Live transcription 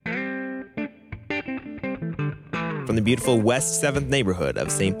From the beautiful West 7th neighborhood of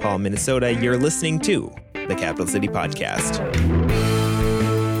St. Paul, Minnesota, you're listening to the Capital City Podcast.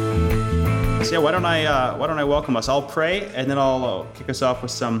 So why don't I welcome us? I'll pray, and then I'll kick us off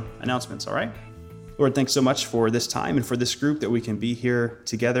with some announcements, all right? Lord, thanks so much for this time and for this group that we can be here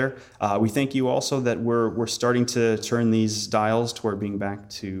together. We thank you also that we're starting to turn these dials toward being back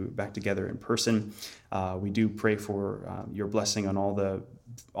together in person. We do pray for your blessing on all the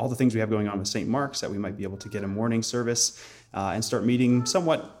things we have going on with St. Mark's, that we might be able to get a morning service and start meeting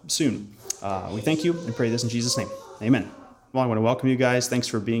somewhat soon. We thank you and pray this in Jesus' name. Amen. Well, I want to welcome you guys. Thanks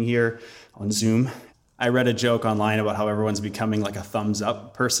for being here on Zoom. I read a joke online about how everyone's becoming like a thumbs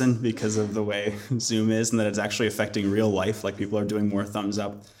up person because of the way Zoom is, and that it's actually affecting real life. Like people are doing more thumbs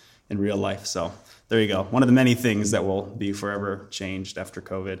up in real life. So there you go. One of the many things that will be forever changed after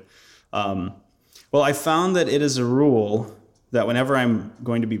COVID. Well, I found that it is a rule that whenever I'm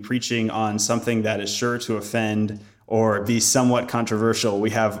going to be preaching on something that is sure to offend or be somewhat controversial, we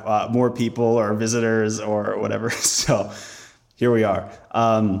have more people or visitors or whatever. So here we are.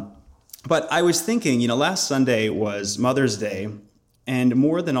 But I was thinking, last Sunday was Mother's Day, and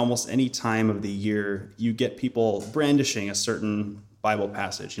more than almost any time of the year, you get people brandishing a certain Bible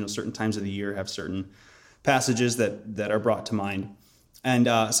passage. Certain times of the year have certain passages that are brought to mind. And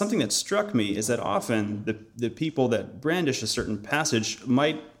something that struck me is that often the people that brandish a certain passage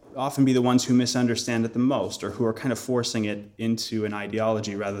might often be the ones who misunderstand it the most, or who are kind of forcing it into an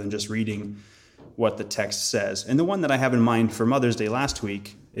ideology rather than just reading what the text says. And the one that I have in mind for Mother's Day last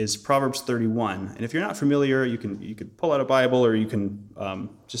week is Proverbs 31. And if you're not familiar, you could pull out a Bible, or you can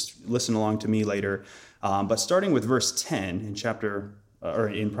just listen along to me later. But starting with verse 10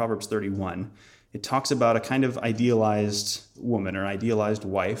 in Proverbs 31, it talks about a kind of idealized woman or idealized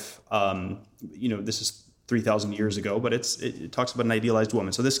wife. This is 3,000 years ago, but it talks about an idealized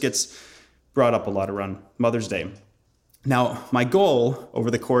woman. So this gets brought up a lot around Mother's Day. Now, my goal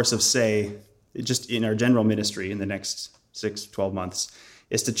over the course of, just in our general ministry in the next 6-12 months,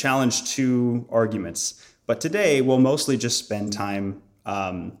 is to challenge two arguments. But today, we'll mostly just spend time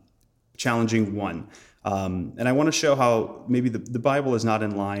challenging one. And I want to show how maybe the Bible is not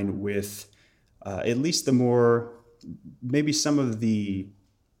in line with at least maybe some of the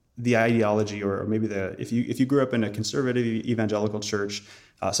ideology, or maybe if you grew up in a conservative evangelical church,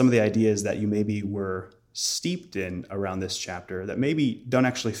 some of the ideas that you maybe were steeped in around this chapter that maybe don't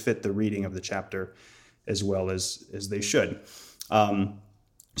actually fit the reading of the chapter as well as they should.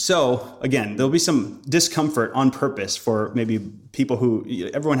 So again, there'll be some discomfort on purpose for maybe people who,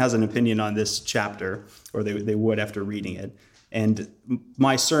 everyone has an opinion on this chapter, or they would after reading it. And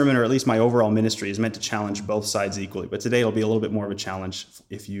my sermon, or at least my overall ministry, is meant to challenge both sides equally. But today it'll be a little bit more of a challenge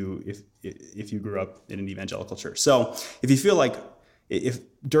if you grew up in an evangelical church. So if you feel like, if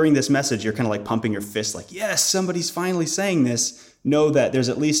during this message you're kind of like pumping your fist, like, yes, somebody's finally saying this, know that there's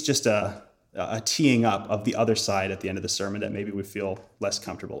at least just a teeing up of the other side at the end of the sermon that maybe would feel less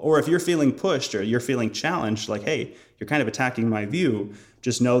comfortable. Or if you're feeling pushed or you're feeling challenged, like, hey, you're kind of attacking my view,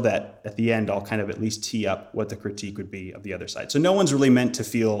 just know that at the end I'll kind of at least tee up what the critique would be of the other side. So no one's really meant to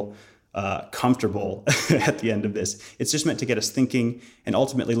feel comfortable at the end of this. It's just meant to get us thinking and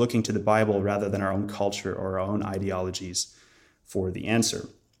ultimately looking to the Bible rather than our own culture or our own ideologies for the answer.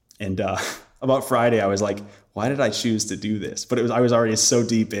 And about Friday, I was like, why did I choose to do this? But I was already so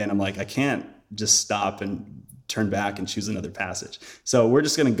deep in, I'm like, I can't just stop and turn back and choose another passage. So we're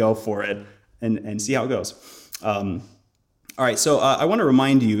just going to go for it and see how it goes. All right, so I want to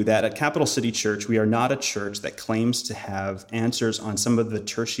remind you that at Capital City Church, we are not a church that claims to have answers on some of the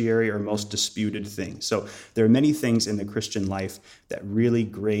tertiary or most disputed things. So there are many things in the Christian life that really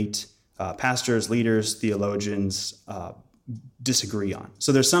great pastors, leaders, theologians disagree on.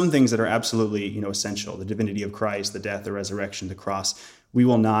 So there's some things that are absolutely, essential. The divinity of Christ, the death, the resurrection, the cross. We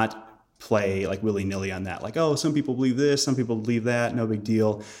will not play like willy-nilly on that. Like, oh, some people believe this, some people believe that, no big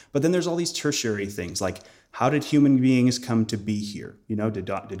deal. But then there's all these tertiary things, like how did human beings come to be here? Did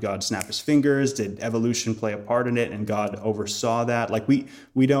God snap his fingers? Did evolution play a part in it and God oversaw that? Like we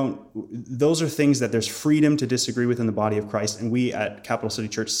don't, those are things that there's freedom to disagree with in the body of Christ. And we at Capital City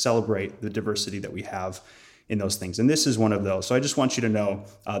Church celebrate the diversity that we have in those things. And this is one of those. So I just want you to know,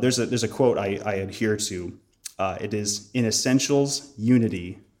 there's a quote I adhere to. It is, in essentials,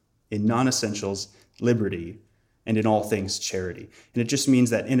 unity; in non-essentials, liberty; and in all things, charity. And it just means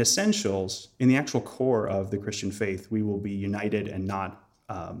that in essentials, in the actual core of the Christian faith, we will be united and not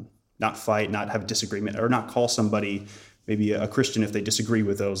fight, not have disagreement, or not call somebody maybe a Christian if they disagree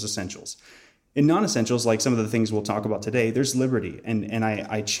with those essentials. In non-essentials, like some of the things we'll talk about today, there's liberty. And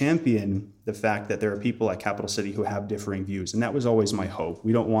I champion the fact that there are people at Capital City who have differing views. And that was always my hope.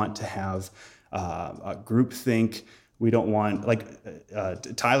 We don't want to have a groupthink We don't want, like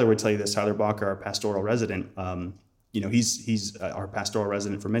Tyler would tell you this, Tyler Bacher, our pastoral resident. He's our pastoral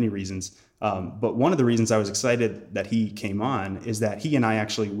resident for many reasons. But one of the reasons I was excited that he came on is that he and I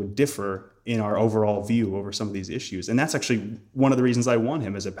actually would differ in our overall view over some of these issues. And that's actually one of the reasons I want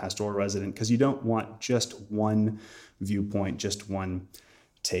him as a pastoral resident, because you don't want just one viewpoint, just one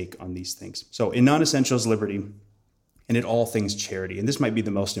take on these things. So in non-essentials, liberty, and in all things, charity. And this might be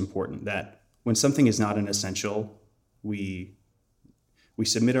the most important, that when something is not an essential, we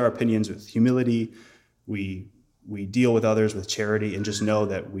submit our opinions with humility, we deal with others with charity, and just know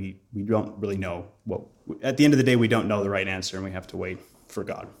that we don't really know at the end of the day, we don't know the right answer, and we have to wait for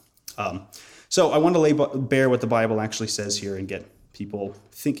God. So I want to lay bare what the Bible actually says here and get people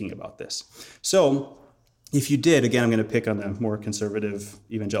thinking about this. So if you did, again, I'm going to pick on the more conservative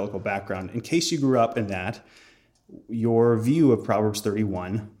evangelical background. In case you grew up in that, your view of Proverbs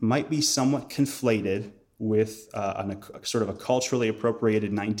 31 might be somewhat conflated with a sort of a culturally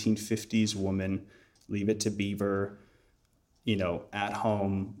appropriated 1950s woman, leave it to Beaver, at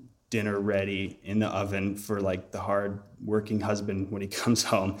home, dinner ready in the oven for like the hard working husband when he comes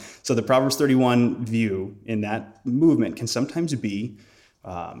home. So the Proverbs 31 view in that movement can sometimes be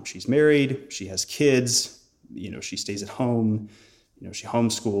she's married, she has kids, she stays at home, she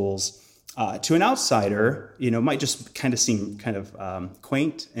homeschools. To an outsider, might just kind of seem kind of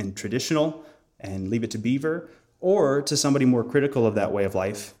quaint and traditional and leave it to Beaver. Or to somebody more critical of that way of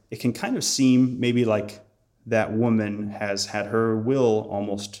life, it can kind of seem maybe like that woman has had her will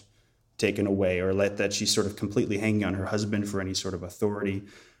almost taken away, or that she's sort of completely hanging on her husband for any sort of authority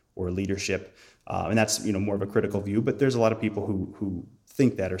or leadership. And that's, more of a critical view, but there's a lot of people who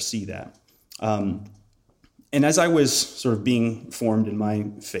think that or see that. And as I was sort of being formed in my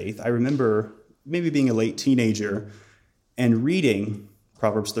faith, I remember maybe being a late teenager and reading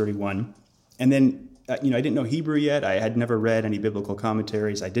Proverbs 31. And then, I didn't know Hebrew yet. I had never read any biblical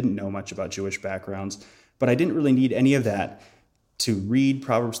commentaries. I didn't know much about Jewish backgrounds, but I didn't really need any of that to read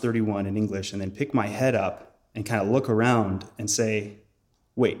Proverbs 31 in English and then pick my head up and kind of look around and say,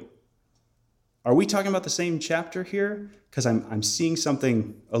 wait, are we talking about the same chapter here? Because I'm seeing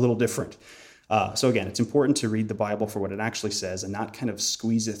something a little different. So again, it's important to read the Bible for what it actually says and not kind of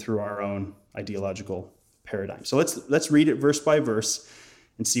squeeze it through our own ideological paradigm. So let's read it verse by verse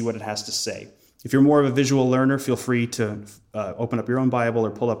and see what it has to say. If you're more of a visual learner, feel free to open up your own Bible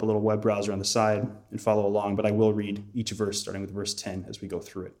or pull up a little web browser on the side and follow along, but I will read each verse starting with verse 10 as we go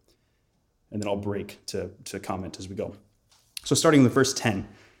through it. And then I'll break to comment as we go. So starting with verse 10,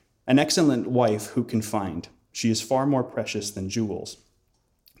 an excellent wife who can find? She is far more precious than jewels.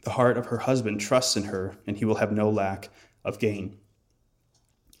 The heart of her husband trusts in her, and he will have no lack of gain.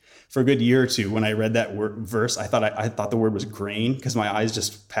 For a good year or two, when I read that verse, I thought the word was grain, because my eyes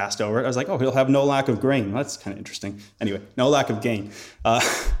just passed over it. I was like, oh, he'll have no lack of grain. Well, that's kind of interesting. Anyway, no lack of gain.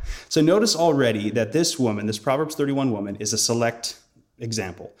 So notice already that this woman, this Proverbs 31 woman, is a select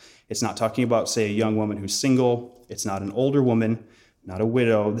example. It's not talking about, say, a young woman who's single. It's not an older woman, not a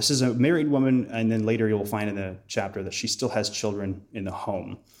widow. This is a married woman, and then later you'll find in the chapter that she still has children in the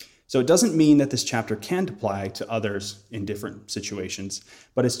home. So it doesn't mean that this chapter can't apply to others in different situations,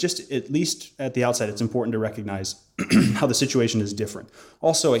 but it's just, at least at the outset, it's important to recognize how the situation is different.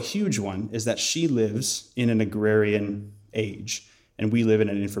 Also, a huge one is that she lives in an agrarian age, and we live in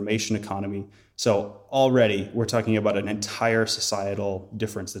an information economy. So already we're talking about an entire societal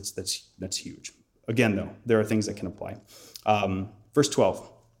difference that's huge. Again, though, there are things that can apply. Verse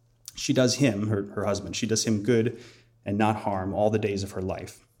 12, she does him, her husband, she does him good and not harm all the days of her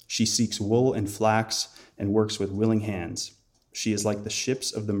life. She seeks wool and flax and works with willing hands. She is like the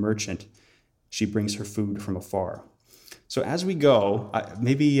ships of the merchant. She brings her food from afar. So as we go,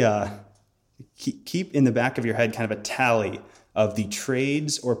 maybe keep in the back of your head kind of a tally of the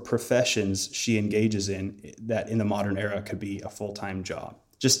trades or professions she engages in that in the modern era could be a full-time job.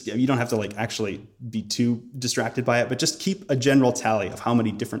 Just, you don't have to actually be too distracted by it, but just keep a general tally of how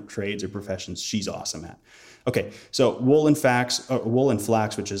many different trades or professions she's awesome at. Okay, so wool and flax,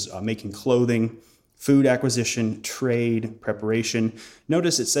 which is making clothing, food acquisition, trade, preparation.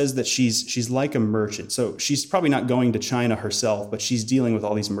 Notice it says that she's like a merchant. So she's probably not going to China herself, but she's dealing with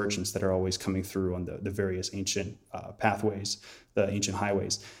all these merchants that are always coming through on the various ancient pathways, the ancient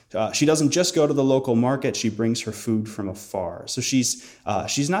highways. She doesn't just go to the local market, she brings her food from afar. So she's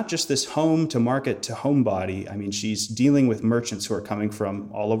not just this home to market to homebody. I mean, she's dealing with merchants who are coming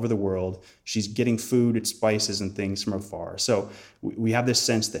from all over the world. She's getting food and spices and things from afar. So we have this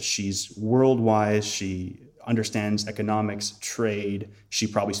sense that she's world-wise, she understands economics, trade, she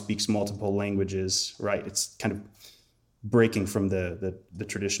probably speaks multiple languages, right? It's kind of breaking from the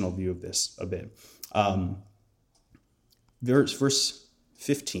traditional view of this a bit. Verse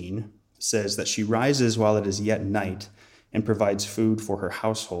 15 says that she rises while it is yet night and provides food for her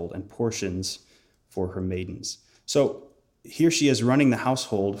household and portions for her maidens. So here she is running the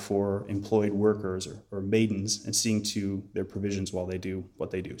household for employed workers or maidens and seeing to their provisions while they do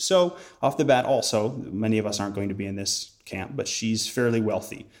what they do. So off the bat also, many of us aren't going to be in this camp, but she's fairly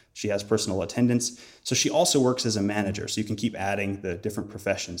wealthy. She has personal attendants. So she also works as a manager. So you can keep adding the different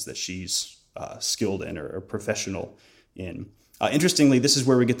professions that she's skilled in or professional in. Interestingly, this is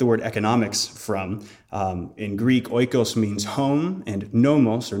where we get the word economics from. In Greek, oikos means home, and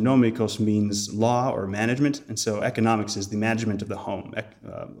nomos or nomikos means law or management. And so economics is the management of the home,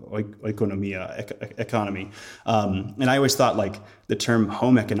 oikonomia, economy. And I always thought like the term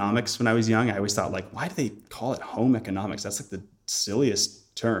home economics when I was young, I always thought like, why do they call it home economics? That's like the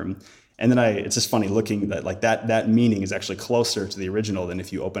silliest term. And then it's just funny looking that like that meaning is actually closer to the original than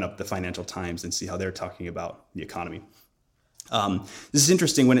if you open up the Financial Times and see how they're talking about the economy. This is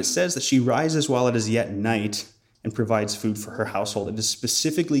interesting. When it says that she rises while it is yet night and provides food for her household, it is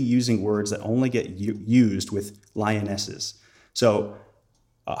specifically using words that only get used with lionesses. So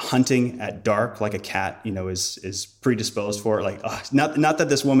hunting at dark like a cat, is predisposed for it. Like, not that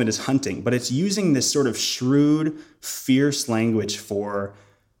this woman is hunting, but it's using this sort of shrewd, fierce language for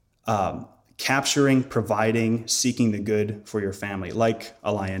capturing, providing, seeking the good for your family, like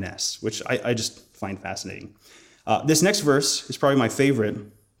a lioness, which I just find fascinating. This next verse is probably my favorite,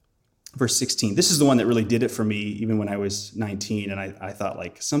 verse 16. This is the one that really did it for me, even when I was 19, and I thought,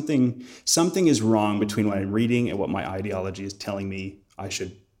 like, something is wrong between what I'm reading and what my ideology is telling me I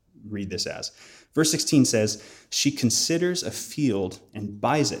should read this as. Verse 16 says, she considers a field and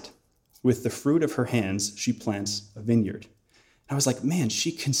buys it. With the fruit of her hands, she plants a vineyard. And I was like, man,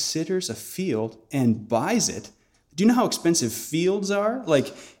 she considers a field and buys it. Do you know how expensive fields are?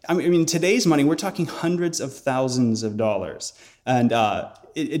 Like, I mean, today's money, we're talking hundreds of thousands of dollars. And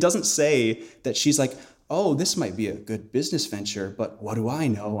it doesn't say that she's like, oh, this might be a good business venture, but what do I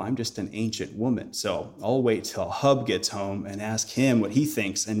know? I'm just an ancient woman. So I'll wait till Hub gets home and ask him what he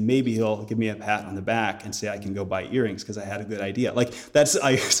thinks, and maybe he'll give me a pat on the back and say I can go buy earrings because I had a good idea. Like, that's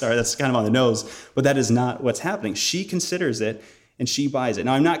kind of on the nose, but that is not what's happening. She considers it and she buys it.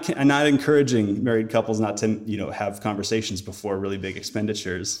 Now, I'm not encouraging married couples not to, have conversations before really big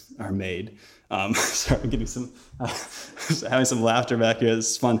expenditures are made. Sorry, I'm getting having some laughter back here.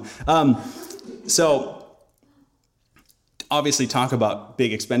 This is fun. So obviously talk about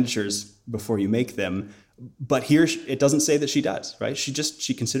big expenditures before you make them. But here it doesn't say that she does, right?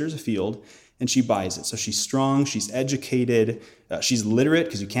 She considers a field and she buys it. So she's strong, she's educated, she's literate,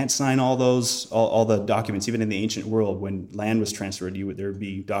 because you can't sign all the documents. Even in the ancient world, when land was transferred, there would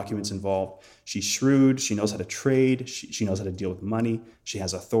be documents involved. She's shrewd, she knows how to trade, she knows how to deal with money, she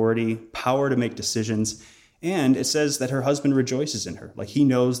has authority, power to make decisions, and it says that her husband rejoices in her. Like, he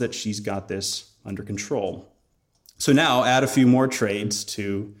knows that she's got this under control. So now add a few more trades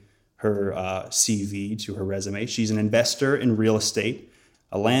to her CV, to her resume. She's an investor in real estate,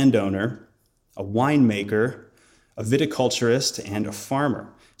 a landowner, a winemaker, a viticulturist, and a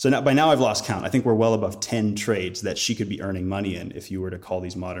farmer. So by now I've lost count. I think we're well above 10 trades that she could be earning money in if you were to call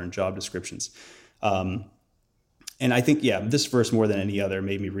these modern job descriptions. And I think, this verse more than any other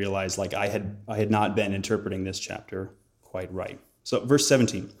made me realize like I had not been interpreting this chapter quite right. So verse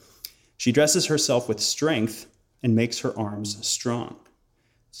 17, she dresses herself with strength and makes her arms strong.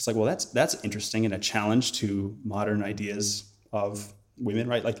 It's like, well, that's interesting and a challenge to modern ideas of women,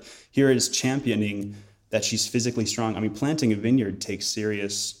 right? Like, here it is championing that she's physically strong. I mean, planting a vineyard takes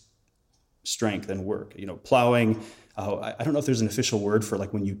serious strength and work. Plowing, I don't know if there's an official word for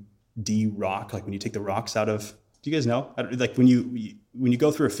like when you de-rock, like when you take the rocks out of, do you guys know? Like when you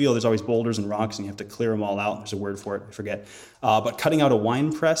go through a field, there's always boulders and rocks and you have to clear them all out. There's a word for it, I forget. But cutting out a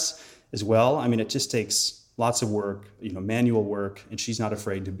wine press as well, I mean, it just takes lots of work, manual work, and she's not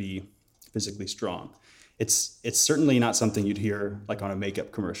afraid to be physically strong. It's certainly not something you'd hear like on a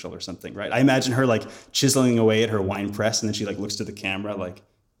makeup commercial or something, right? I imagine her like chiseling away at her wine press, and then she like looks to the camera like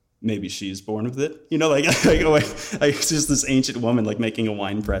maybe she's born with it, like it's just this ancient woman like making a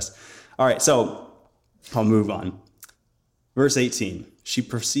wine press. All right, so I'll move on. Verse 18, she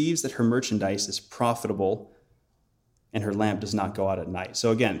perceives that her merchandise is profitable and her lamp does not go out at night.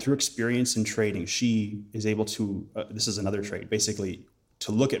 So again, through experience in trading, she is able to, this is another trade, basically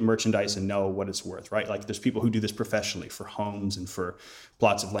to look at merchandise and know what it's worth, right? Like there's people who do this professionally for homes and for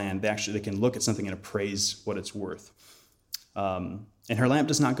plots of land. They can look at something and appraise what it's worth. And her lamp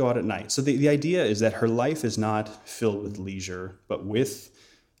does not go out at night. So the idea is that her life is not filled with leisure, but with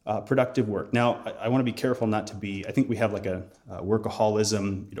productive work. Now, I want to be careful not to be, I think we have like a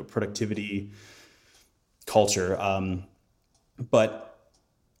workaholism, productivity culture. But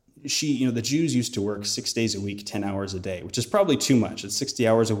the Jews used to work 6 days a week, 10 hours a day, which is probably too much. It's 60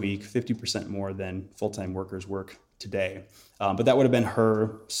 hours a week, 50% more than full-time workers work today. But that would have been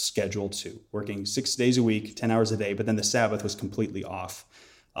her schedule too, working 6 days a week, 10 hours a day, but then the Sabbath was completely off.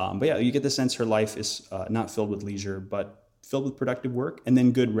 But yeah, you get the sense her life is not filled with leisure, but filled with productive work and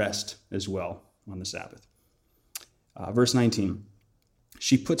then good rest as well on the Sabbath. Verse 19,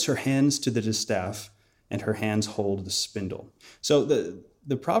 she puts her hands to the distaff and her hands hold the spindle. So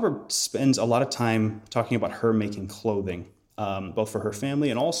the proverb spends a lot of time talking about her making clothing, both for her family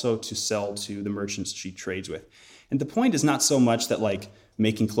and also to sell to the merchants she trades with. And the point is not so much that like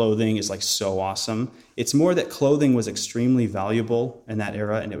making clothing is like so awesome. It's more that clothing was extremely valuable in that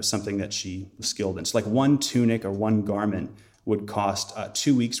era, and it was something that she was skilled in. So like one tunic or one garment would cost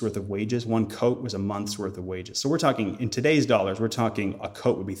 2 weeks worth of wages. One coat was a month's worth of wages. So we're talking in today's dollars, we're talking a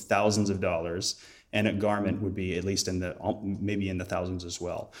coat would be thousands of dollars, and a garment would be at least maybe in the thousands as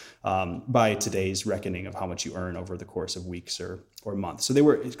well, by today's reckoning of how much you earn over the course of weeks or months.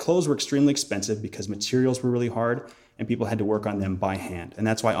 So clothes were extremely expensive because materials were really hard and people had to work on them by hand. And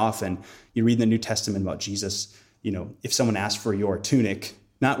that's why often you read in the New Testament about Jesus, if someone asks for your tunic,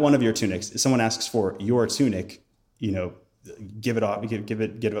 not one of your tunics, if someone asks for your tunic, give it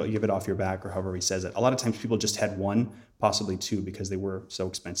off your back, or however he says it. A lot of times people just had one, possibly two, because they were so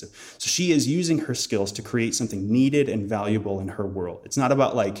expensive. So she is using her skills to create something needed and valuable in her world. It's not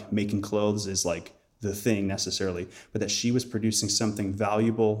about like making clothes is like the thing necessarily, but that she was producing something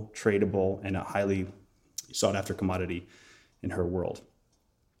valuable, tradable, and a highly sought after commodity in her world.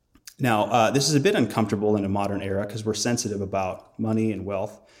 Now, this is a bit uncomfortable in a modern era because we're sensitive about money and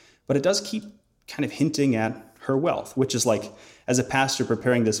wealth, but it does keep kind of hinting at her wealth, which is like, as a pastor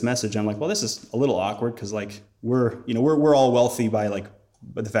preparing this message, I'm like, well, this is a little awkward because like we're all wealthy by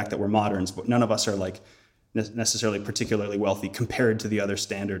the fact that we're moderns, but none of us are like necessarily particularly wealthy compared to the other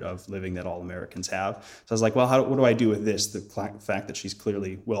standard of living that all Americans have. So I was like, well, what do I do with this? The fact that she's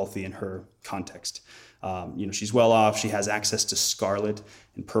clearly wealthy in her context. She's well off. She has access to scarlet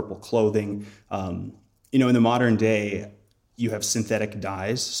and purple clothing. In the modern day, you have synthetic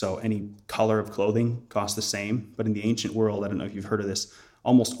dyes, so any color of clothing costs the same. But in the ancient world, I don't know if you've heard of this,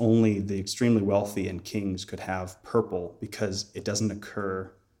 almost only the extremely wealthy and kings could have purple because it doesn't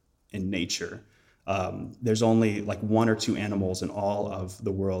occur in nature. There's only like one or two animals in all of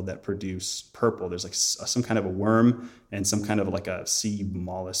the world that produce purple. There's like some kind of a worm and some kind of like a sea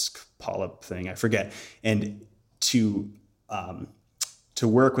mollusk polyp thing, I forget. And to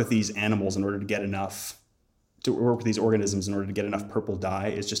work with these animals in order to get enough, to work with these organisms in order to get enough purple dye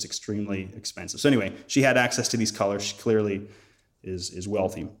is just extremely expensive. So anyway, she had access to these colors. She clearly is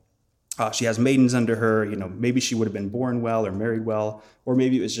wealthy. She has maidens under her. Maybe she would have been born well or married well, or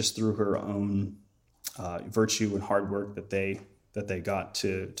maybe it was just through her own virtue and hard work that they got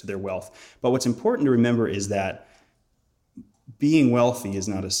to their wealth. But what's important to remember is that being wealthy is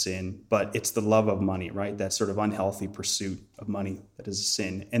not a sin, but it's the love of money, right? That sort of unhealthy pursuit of money that is a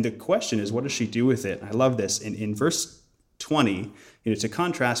sin. And the question is, what does she do with it? I love this. In verse 20, to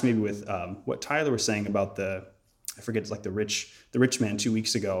contrast maybe with what Tyler was saying about the rich man 2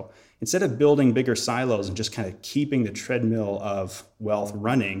 weeks ago, instead of building bigger silos and just kind of keeping the treadmill of wealth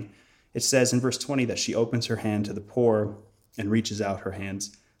running, it says in verse 20 that she opens her hand to the poor and reaches out her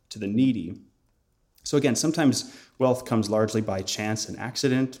hands to the needy. So again, sometimes wealth comes largely by chance and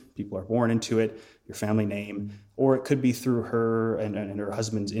accident. People are born into it, your family name, or it could be through her and her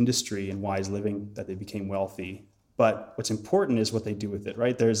husband's industry and wise living that they became wealthy. But what's important is what they do with it,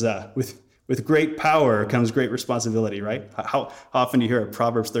 right? There's with great power comes great responsibility, right? How often do you hear a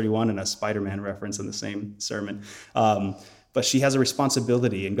Proverbs 31 and a Spider-Man reference in the same sermon? But she has a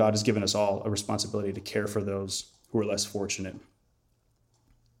responsibility, and God has given us all a responsibility to care for those who are less fortunate.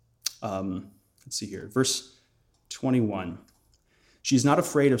 Let's see here. Verse 21. She's not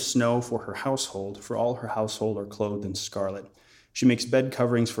afraid of snow for her household, for all her household are clothed in scarlet. She makes bed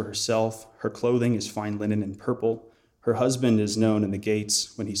coverings for herself. Her clothing is fine linen and purple. Her husband is known in the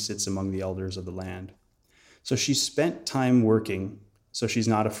gates when he sits among the elders of the land. So she spent time working, so she's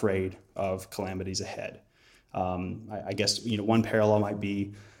not afraid of calamities ahead. I guess one parallel might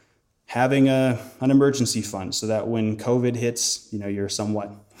be having an emergency fund so that when COVID hits, you're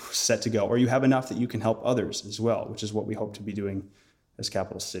somewhat set to go, or you have enough that you can help others as well, which is what we hope to be doing as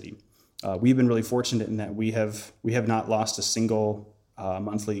Capital City. We've been really fortunate in that we have not lost a single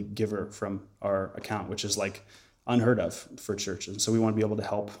monthly giver from our account, which is like unheard of for churches. So we want to be able to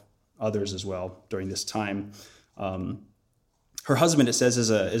help others as well during this time. Her husband, it says, is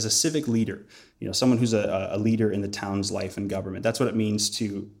a civic leader, someone who's a leader in the town's life and government. That's what it means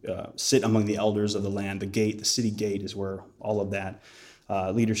to sit among the elders of the land. The city gate is where all of that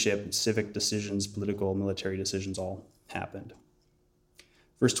leadership, civic decisions, political, military decisions all happened.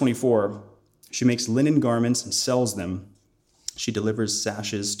 Verse 24, she makes linen garments and sells them. She delivers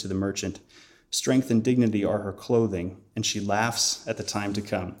sashes to the merchant. Strength and dignity are her clothing, and she laughs at the time to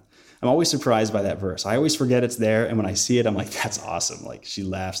come. I'm always surprised by that verse. I always forget it's there, and when I see it, I'm like, that's awesome. Like, she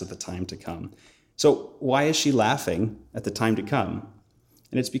laughs at the time to come. So why is she laughing at the time to come?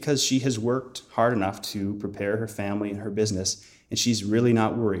 And it's because she has worked hard enough to prepare her family and her business, and she's really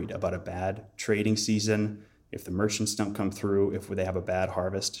not worried about a bad trading season. If the merchants don't come through, if they have a bad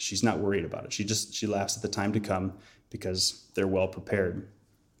harvest, she's not worried about it. She laughs at the time to come because they're well prepared.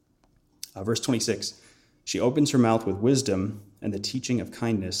 Verse 26, she opens her mouth with wisdom, and the teaching of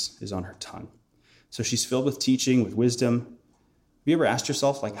kindness is on her tongue. So she's filled with teaching, with wisdom. Have you ever asked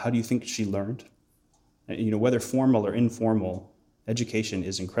yourself, how do you think she learned? Whether formal or informal, education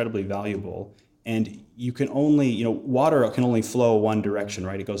is incredibly valuable. And you can only, water can only flow one direction,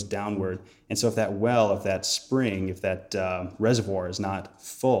 right? It goes downward. And so if that well, if that spring, if that reservoir is not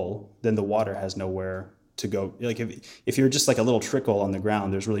full, then the water has nowhere to go. Like if you're just like a little trickle on the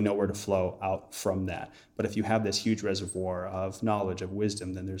ground, there's really nowhere to flow out from that. But if you have this huge reservoir of knowledge, of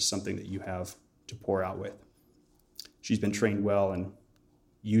wisdom, then there's something that you have to pour out with. She's been trained well and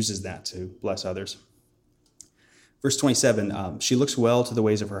uses that to bless others. Verse 27, she looks well to the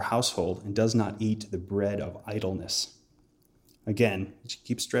ways of her household and does not eat the bread of idleness. Again, she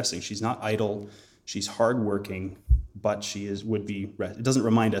keeps stressing, she's not idle, she's hardworking, but it doesn't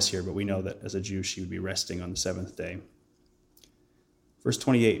remind us here, but we know that as a Jew, she would be resting on the seventh day. Verse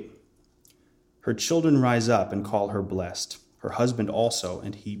 28, her children rise up and call her blessed, her husband also,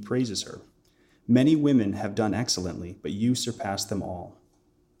 and he praises her. Many women have done excellently, but you surpass them all.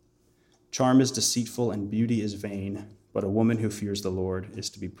 Charm is deceitful and beauty is vain, but a woman who fears the Lord is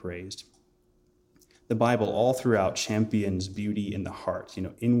to be praised. The Bible all throughout champions beauty in the heart,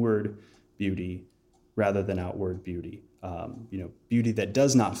 inward beauty rather than outward beauty. Beauty that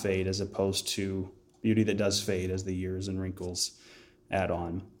does not fade as opposed to beauty that does fade as the years and wrinkles add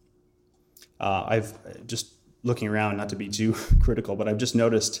on. I've just looking around, not to be too critical, but I've just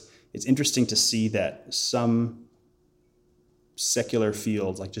noticed it's interesting to see that some secular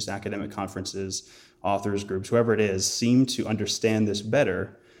fields, like just academic conferences, authors groups, whoever it is, seem to understand this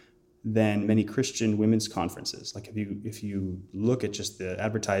better than many Christian women's conferences. Like if you look at just the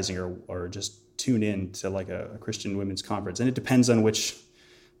advertising or just tune in to like a Christian women's conference, and it depends on which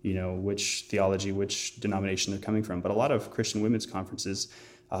theology, which denomination they're coming from, but a lot of Christian women's conferences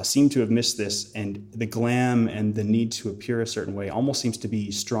seem to have missed this, and the glam and the need to appear a certain way almost seems to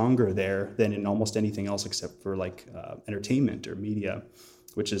be stronger there than in almost anything else except for entertainment or media,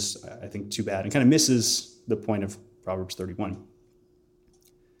 which is, I think, too bad and kind of misses the point of Proverbs 31.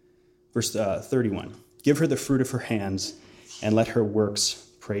 Verse 31, give her the fruit of her hands and let her works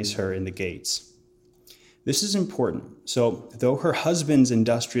praise her in the gates. This is important. So though her husband's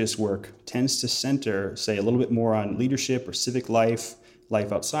industrious work tends to center, say, a little bit more on leadership or civic life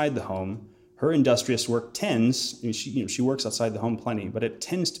outside the home, her industrious work tends, she works outside the home plenty, but it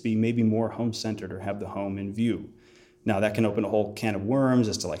tends to be maybe more home-centered or have the home in view. Now that can open a whole can of worms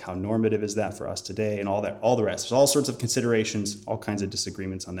as to how normative is that for us today and all the rest. There's all sorts of considerations, all kinds of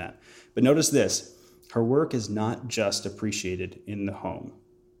disagreements on that. But notice this, her work is not just appreciated in the home.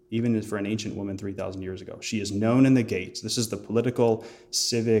 Even for an ancient woman 3,000 years ago. She is known in the gates. This is the political,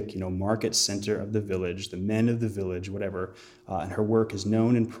 civic, market center of the village, the men of the village, whatever. And her work is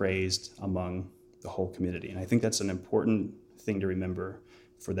known and praised among the whole community. And I think that's an important thing to remember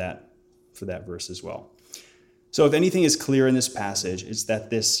for that verse as well. So if anything is clear in this passage, it's that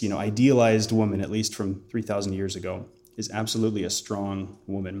this, idealized woman, at least from 3,000 years ago, is absolutely a strong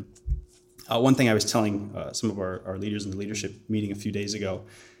woman. One thing I was telling some of our leaders in the leadership meeting a few days ago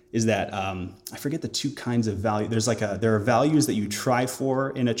is that I forget the two kinds of value. There are values that you try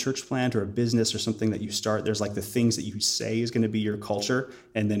for in a church plant or a business or something that you start. There's the things that you say is going to be your culture,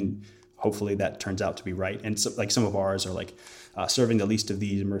 and then hopefully that turns out to be right. And so, some of ours are serving the least of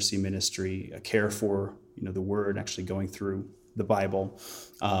these, mercy ministry, care for the word, actually going through the Bible.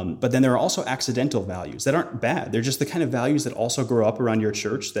 But then there are also accidental values that aren't bad. They're just the kind of values that also grow up around your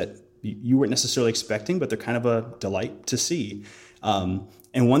church that you weren't necessarily expecting, but they're kind of a delight to see.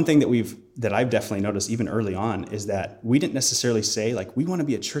 And one thing that I've definitely noticed even early on is that we didn't necessarily say we want to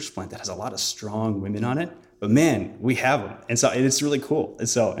be a church plant that has a lot of strong women on it, but man, we have them. And so it's really cool. And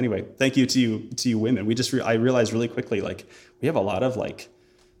so anyway, thank you to you women. I realized really quickly, we have a lot of a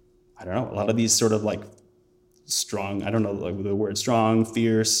lot of these sort of strong, I don't know like the word, strong,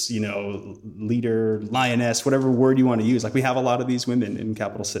 fierce, leader, lioness, whatever word you want to use. Like we have a lot of these women in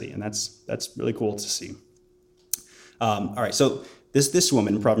Capital City, and that's really cool to see. All right, so this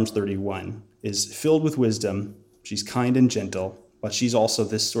woman, Proverbs 31, is filled with wisdom. She's kind and gentle, but she's also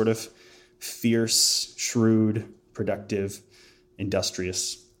this sort of fierce, shrewd, productive,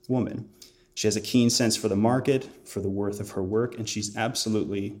 industrious woman. She has a keen sense for the market, for the worth of her work, and she's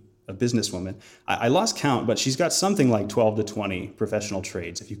absolutely a businesswoman. I lost count, but she's got something like 12 to 20 professional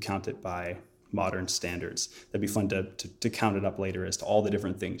trades if you count it by modern standards. That'd be fun to count it up later as to all the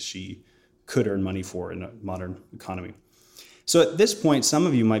different things she could earn money for in a modern economy. So at this point, some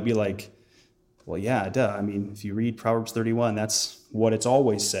of you might be like, well, yeah, duh. I mean, if you read Proverbs 31, that's what it's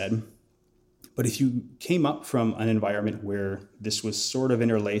always said. But if you came up from an environment where this was sort of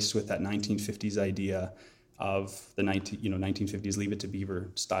interlaced with that 1950s idea of the 1950s Leave It to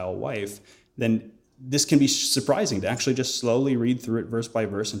Beaver style wife, then this can be surprising to actually just slowly read through it verse by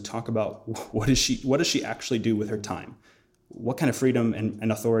verse and talk about what does she actually do with her time? What kind of freedom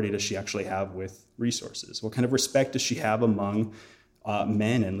and authority does she actually have with resources? What kind of respect does she have among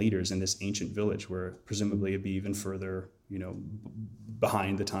men and leaders in this ancient village where presumably it'd be even further,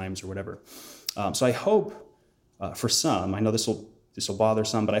 behind the times or whatever. So I hope for some, I know this will bother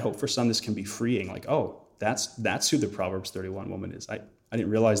some, but I hope for some this can be freeing. Like, oh, that's who the Proverbs 31 woman is. I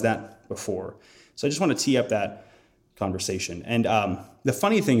didn't realize that before. So I just want to tee up that conversation. And the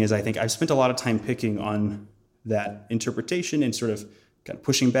funny thing is, I think I've spent a lot of time picking on that interpretation and sort of kind of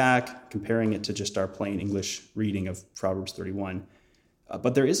pushing back, comparing it to just our plain English reading of Proverbs 31.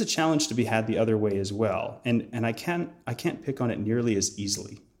 But there is a challenge to be had the other way as well. And I can't pick on it nearly as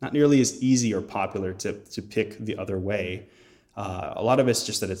easily. Not nearly as easy or popular to pick the other way. A lot of it's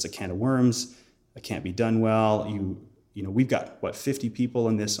just that it's a can of worms. It can't be done well. We've got 50 people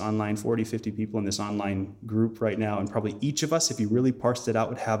in this online, 40, 50 people in this online group right now, and probably each of us, if you really parsed it out,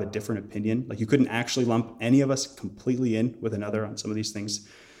 would have a different opinion. Like you couldn't actually lump any of us completely in with another on some of these things.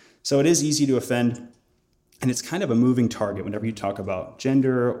 So it is easy to offend, and it's kind of a moving target whenever you talk about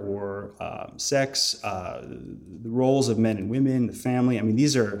gender or sex, the roles of men and women, the family. I mean,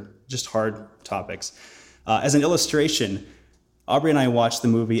 these are just hard topics. As an illustration, Aubrey and I watched the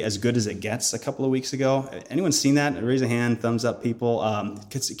movie As Good as It Gets a couple of weeks ago. Anyone seen that? Raise a hand, thumbs up, people.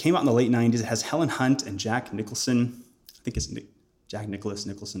 It came out in the late 90s. It has Helen Hunt and Jack Nicholson. I think it's Jack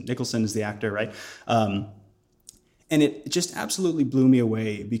Nicholson. Nicholson is the actor, right? And it just absolutely blew me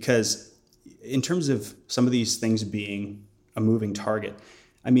away because in terms of some of these things being a moving target,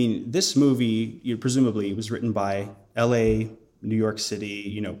 I mean, this movie, presumably, was written by L.A., New York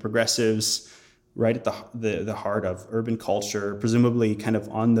City, progressives, right at the heart of urban culture, presumably kind of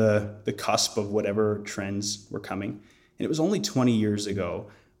on the cusp of whatever trends were coming. And it was only 20 years ago,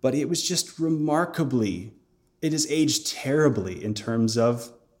 but it was just remarkably, it has aged terribly in terms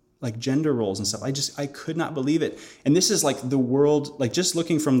of like gender roles and stuff. I could not believe it. And this is like the world, like just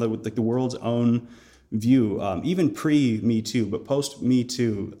looking from the world's own view, even pre-Me Too, but post-Me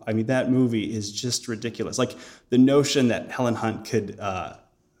Too, I mean, that movie is just ridiculous. Like the notion that Helen Hunt could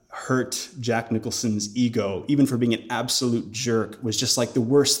hurt Jack Nicholson's ego, even for being an absolute jerk, was just like the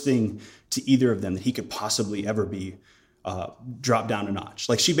worst thing to either of them that he could possibly ever be dropped down a notch.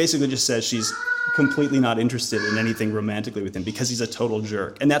 Like she basically just says she's completely not interested in anything romantically with him because he's a total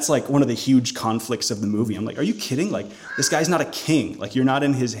jerk. And that's like one of the huge conflicts of the movie. I'm like, are you kidding? Like this guy's not a king. Like you're not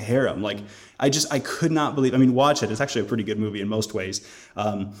in his harem. Like I could not believe, I mean, watch it. It's actually a pretty good movie in most ways.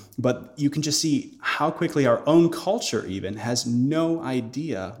 But you can just see how quickly our own culture even has no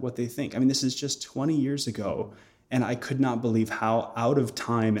idea what they think. I mean, this is just 20 years ago. And I could not believe how out of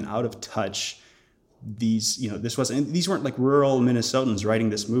time and out of touch these weren't like rural Minnesotans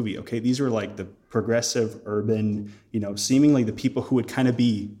writing this movie. Okay. These were like the progressive urban, seemingly the people who would kind of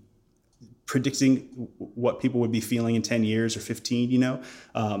be predicting what people would be feeling in 10 years or 15,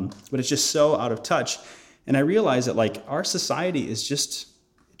 but it's just so out of touch. And I realize that like our society is just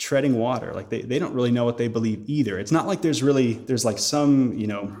treading water. Like they don't really know what they believe either. It's not like there's like some,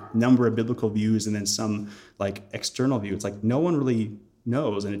 number of biblical views and then some like external view. It's like no one really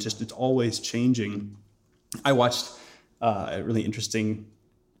knows. And it's always changing. I watched a really interesting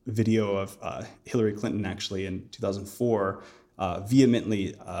video of Hillary Clinton actually in 2004,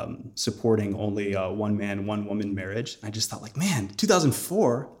 vehemently supporting only one man, one woman marriage. And I just thought like, man,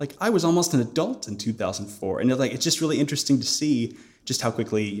 2004, like I was almost an adult in 2004. And it's just really interesting to see just how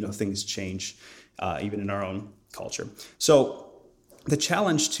quickly, things change, even in our own culture. So the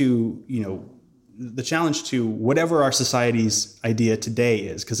challenge to whatever our society's idea today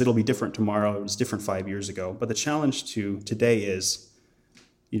is, because it'll be different tomorrow, it was different 5 years ago, but the challenge to today is,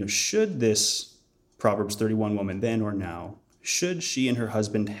 should this Proverbs 31 woman then or now, should she and her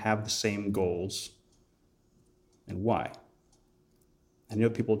husband have the same goals, and why? I know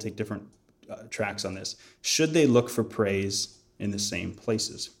people take different tracks on this. Should they look for praise in the same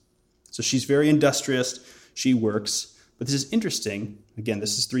places? So she's very industrious. She works. But this is interesting. Again,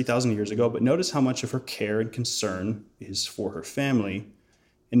 this is 3,000 years ago, but notice how much of her care and concern is for her family.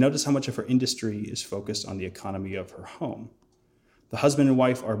 And notice how much of her industry is focused on the economy of her home. The husband and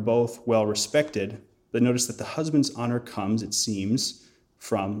wife are both well respected, but notice that the husband's honor comes, it seems,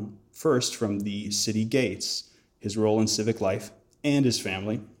 from the city gates, his role in civic life and his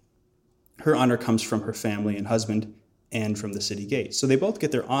family. Her honor comes from her family and husband and from the city gates. So they both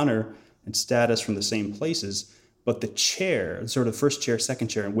get their honor and status from the same places, but the chair, sort of first chair, second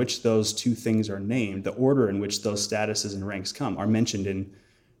chair, in which those two things are named, the order in which those statuses and ranks come, are mentioned in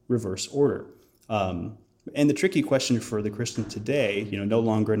reverse order. And the tricky question for the Christian today, no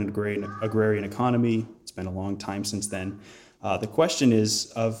longer an agrarian economy, it's been a long time since then. The question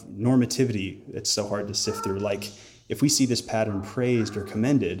is of normativity. It's so hard to sift through. Like, if we see this pattern praised or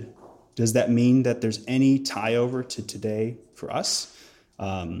commended, does that mean that there's any tie over to today for us?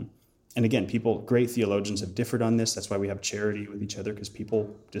 And again, great theologians have differed on this. That's why we have charity with each other, because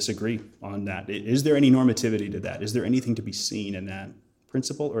people disagree on that. Is there any normativity to that? Is there anything to be seen in that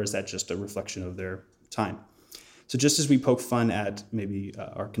principle, or is that just a reflection of their time? So just as we poke fun at maybe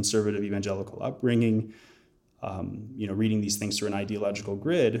our conservative evangelical upbringing, reading these things through an ideological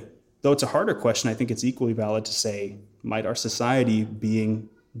grid, though it's a harder question, I think it's equally valid to say, might our society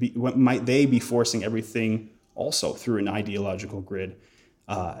might they be forcing everything also through an ideological grid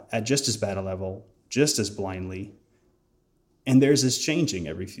at just as bad a level, just as blindly? And theirs is changing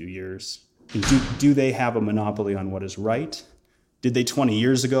every few years. And do they have a monopoly on what is right? Did they 20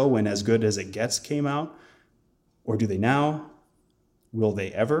 years ago, when As Good as It Gets came out? Or do they now? Will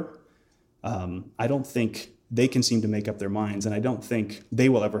they ever? I don't think they can seem to make up their minds, and I don't think they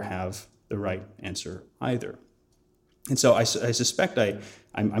will ever have the right answer either. And so I suspect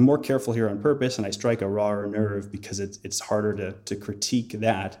I'm more careful here on purpose, and I strike a rawer nerve because it's harder to critique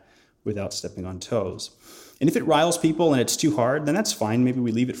that without stepping on toes. And if it riles people and it's too hard, then that's fine. Maybe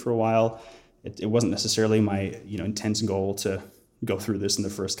we leave it for a while. It wasn't necessarily my intense goal to go through this in the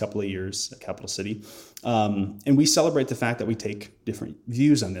first couple of years at Capital City. And we celebrate the fact that we take different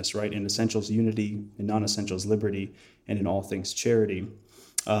views on this, right? In essentials, unity; in non-essentials, liberty; and in all things, charity.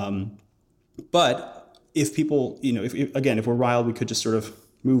 But if people, if we're riled, we could just sort of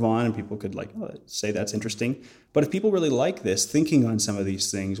move on, and people could say that's interesting. But if people really like this, thinking on some of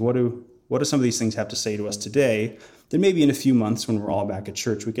these things, what do some of these things have to say to us today? Then maybe in a few months, when we're all back at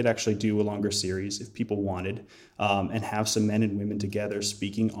church, we could actually do a longer series if people wanted, and have some men and women together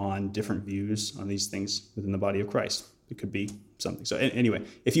speaking on different views on these things within the body of Christ. It could be something. So anyway,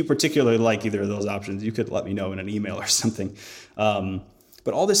 if you particularly like either of those options, you could let me know in an email or something.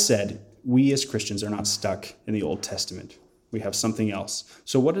 But all this said, we as Christians are not stuck in the Old Testament. We have something else.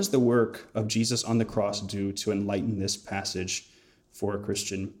 So what does the work of Jesus on the cross do to enlighten this passage for a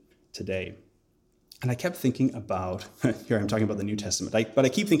Christian today? And I kept thinking about, here I'm talking about the New Testament, but I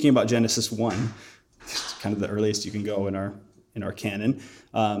keep thinking about Genesis 1, it's kind of the earliest you can go in our canon,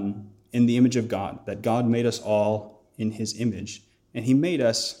 in the image of God, that God made us all in his image, and he made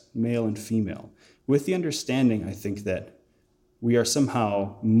us male and female, with the understanding, I think, that we are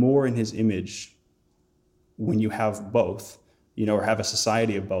somehow more in his image when you have both, or have a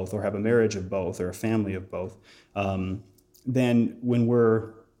society of both, or have a marriage of both, or a family of both, than when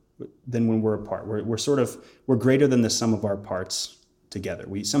we're apart. We're greater than the sum of our parts together.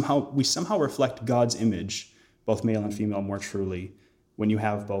 We somehow reflect God's image, both male and female, more truly when you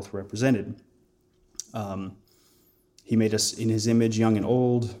have both represented. He made us in his image, young and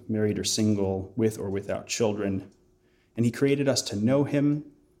old, married or single, with or without children. And he created us to know him,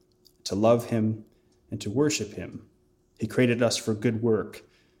 to love him, and to worship him. He created us for good work,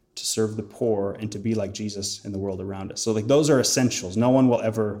 to serve the poor, and to be like Jesus in the world around us. So those are essentials. No one will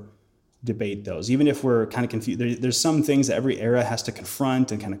ever debate those. Even if we're kind of confused, there's some things that every era has to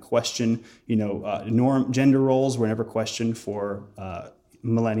confront and kind of question. Gender roles were never questioned for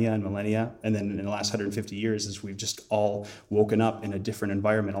millennia. And then in the last 150 years, as we've just all woken up in a different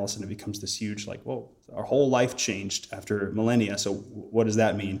environment, all of a sudden it becomes this huge, whoa, our whole life changed after millennia. So what does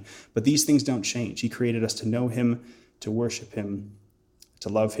that mean? But these things don't change. He created us to know him, to worship him, to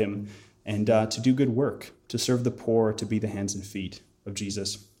love him, and to do good work, to serve the poor, to be the hands and feet of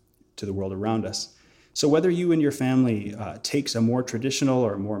Jesus to the world around us. So whether you and your family takes a more traditional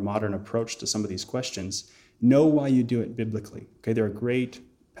or more modern approach to some of these questions, know why you do it biblically. Okay, there are great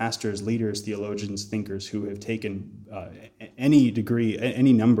pastors, leaders, theologians, thinkers who have taken any degree,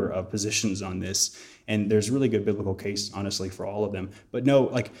 any number of positions on this. And there's a really good biblical case, honestly, for all of them. But no,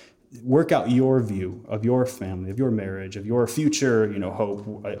 like, work out your view of your family, of your marriage, of your future,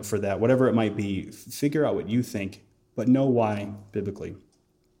 hope for that, whatever it might be. Figure out what you think, but know why biblically.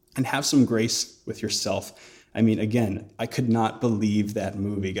 And have some grace with yourself. I mean, again, I could not believe that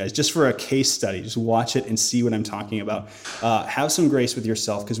movie, guys. Just for a case study, just watch it and see what I'm talking about. Have some grace with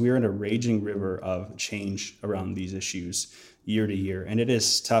yourself, because we are in a raging river of change around these issues year to year, and it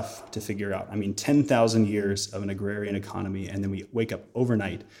is tough to figure out. I mean, 10,000 years of an agrarian economy, and then we wake up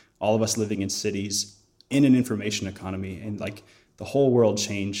overnight, all of us living in cities, in an information economy, and like the whole world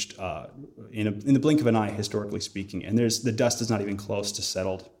changed in the blink of an eye, historically speaking, and the dust is not even close to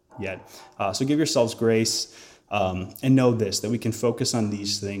settled yet. So give yourselves grace and know this, that we can focus on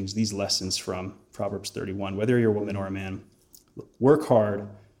these things, these lessons from Proverbs 31, whether you're a woman or a man. Work hard,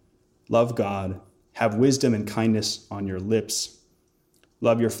 love God, have wisdom and kindness on your lips,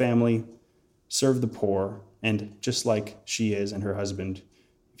 love your family, serve the poor, and just like she is and her husband,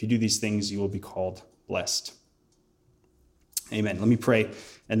 if you do these things, you will be called blessed. Amen. Let me pray,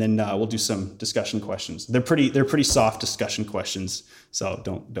 and then we'll do some discussion questions. They're pretty soft discussion questions, so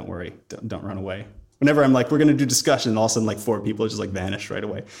don't worry, don't run away. Whenever I'm like, we're going to do discussion, all of a sudden, like 4 people just like vanish right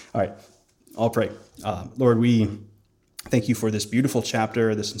away. All right, I'll pray. Lord, we thank you for this beautiful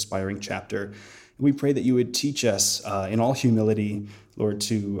chapter, this inspiring chapter. We pray that you would teach us in all humility, Lord,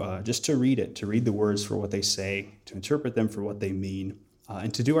 to just to read it, to read the words for what they say, to interpret them for what they mean,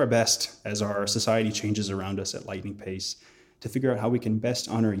 and to do our best as our society changes around us at lightning pace, to figure out how we can best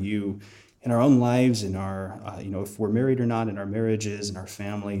honor you in our own lives, in our, if we're married or not, in our marriages, in our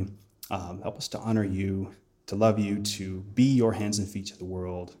family. Help us to honor you, to love you, to be your hands and feet to the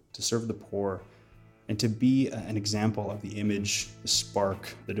world, to serve the poor, and to be an example of the image, the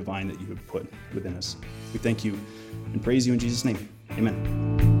spark, the divine that you have put within us. We thank you and praise you in Jesus' name.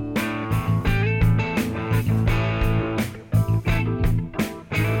 Amen.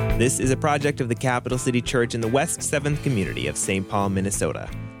 This is a project of the Capital City Church in the West 7th community of St. Paul, Minnesota.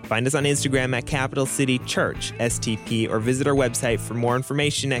 Find us on Instagram at Capital City Church, STP, or visit our website for more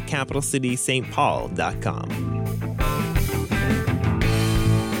information at capitalcitystpaul.com.